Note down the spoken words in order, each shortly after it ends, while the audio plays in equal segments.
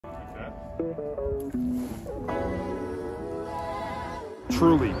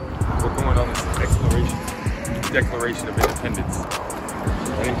Truly, we're going on this Declaration of Independence.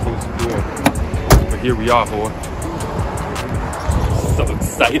 I didn't close the door, but here we are, boy. So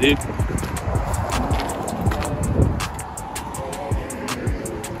excited.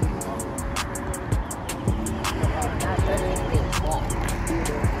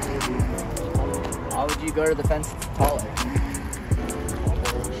 Why would you go to the fence taller?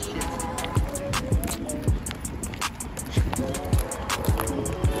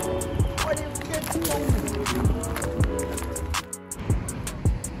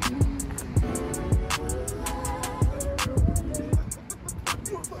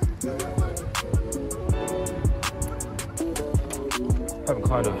 I haven't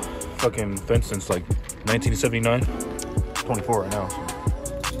climbed a fucking fence since like 1979. 24 right now. So.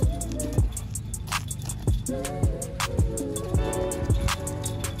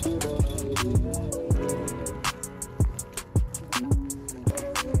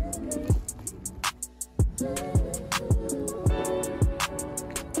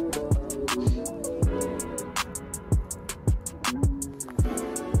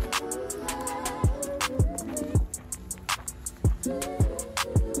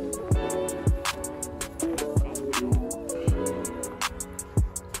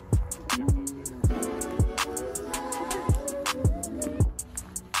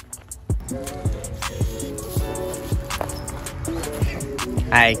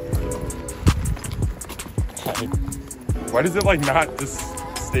 Hi. Why does it like not just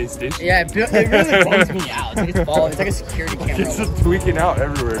stay stationary? Yeah, it really bums me out. It's like a security camera. It's just tweaking out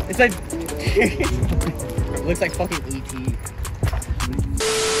everywhere. It's like it looks like fucking ET.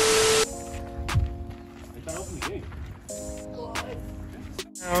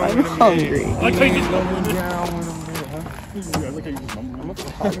 I'm hungry. I like how you just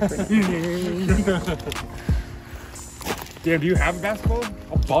Damn, do you have a basketball?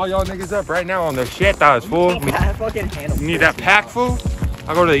 I'll ball y'all niggas up right now on the shit that was full. I fucking handle. You need that pack full?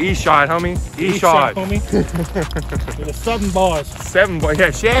 I'll go to the East shot, homie. East shot. homie. The 7 bars. 7 boy. Yeah,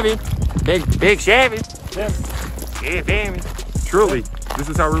 Chevy. Big Chevy. Yeah, damn it. Truly, this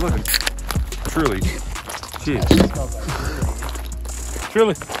is how we're living. Truly. Cheers.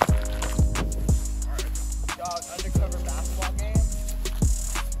 Truly. Dog, undercover basketball game.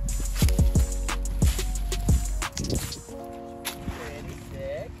 Pretty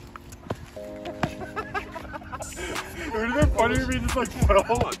sick. It would have been funny if we just like fell. I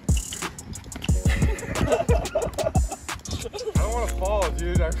don't want to fall,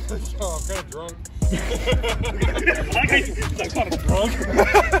 dude. I'm kind of drunk. I'm kind of drunk.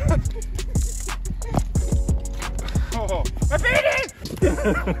 Oh, my baby!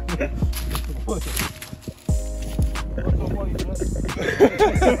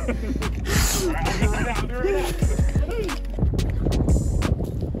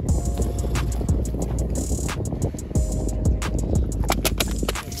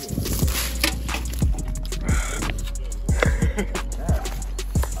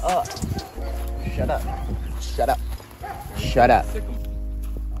 Oh, shut up. Shut up. Shut up. I don't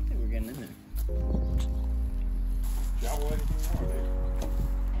think we're getting in there.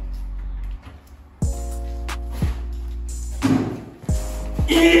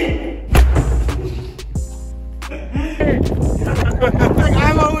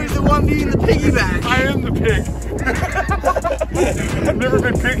 I'm always the one being the piggyback. I am the pig. I've never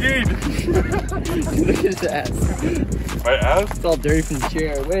been piggied. Look at his ass. My ass? It's all dirty from the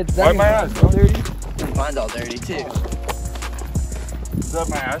chair. Wait, is Why my ass? All dirty? Mine's all dirty too. Is that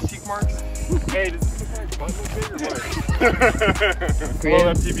my ass cheek marks? Hey, does this look like butt look big or what?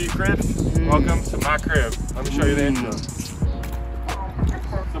 Hello, MTV cribs. Welcome to my crib. Let me show you the intro.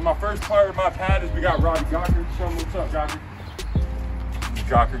 So my first part of my pad is we got Robbie Jocker. Show him what's up, Jocker.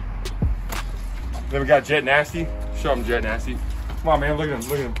 Jocker. Then we got Jet Nasty. Show him Jet Nasty. Come on, man. Look at him.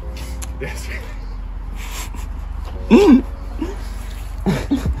 Look at him. Yes.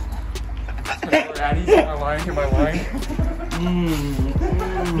 Am I lying? Am I lying?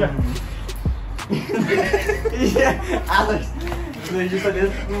 Yeah, Alex. They just like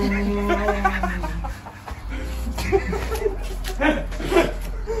this.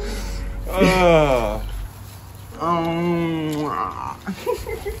 Ow!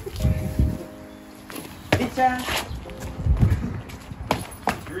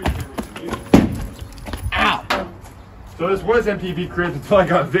 So this was MTV Cribs until I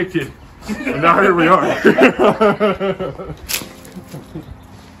got evicted. And now here we are.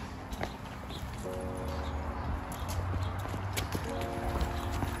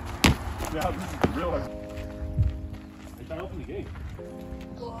 Yeah, this is the real one. I open the gate.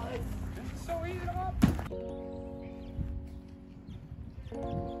 What? so easy to hop.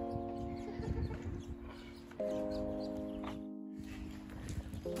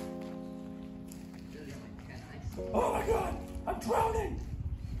 Oh my god, I'm drowning!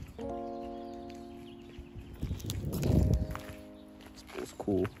 It's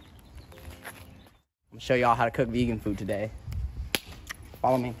cool. I'm gonna show y'all how to cook vegan food today.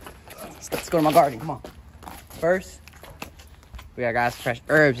 Follow me. Let's go to my garden, come on. First, we got fresh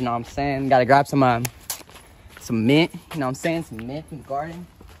herbs, you know what I'm saying? Gotta grab some mint, you know what I'm saying? Some mint from the garden.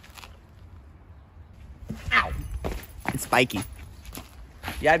 Ow! It's spiky. You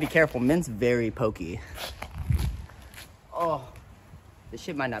gotta be careful, mint's very pokey. Oh, this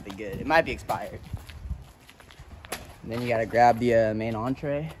shit might not be good. It might be expired. And then you gotta grab the main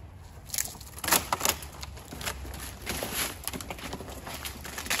entree.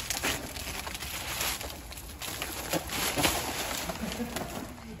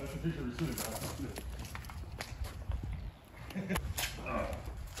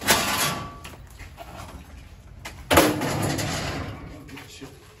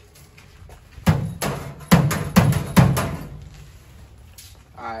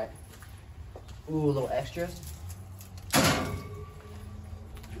 Alright. Ooh, a little extra.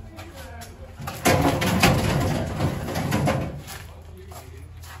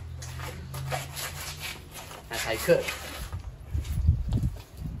 That's how you cook.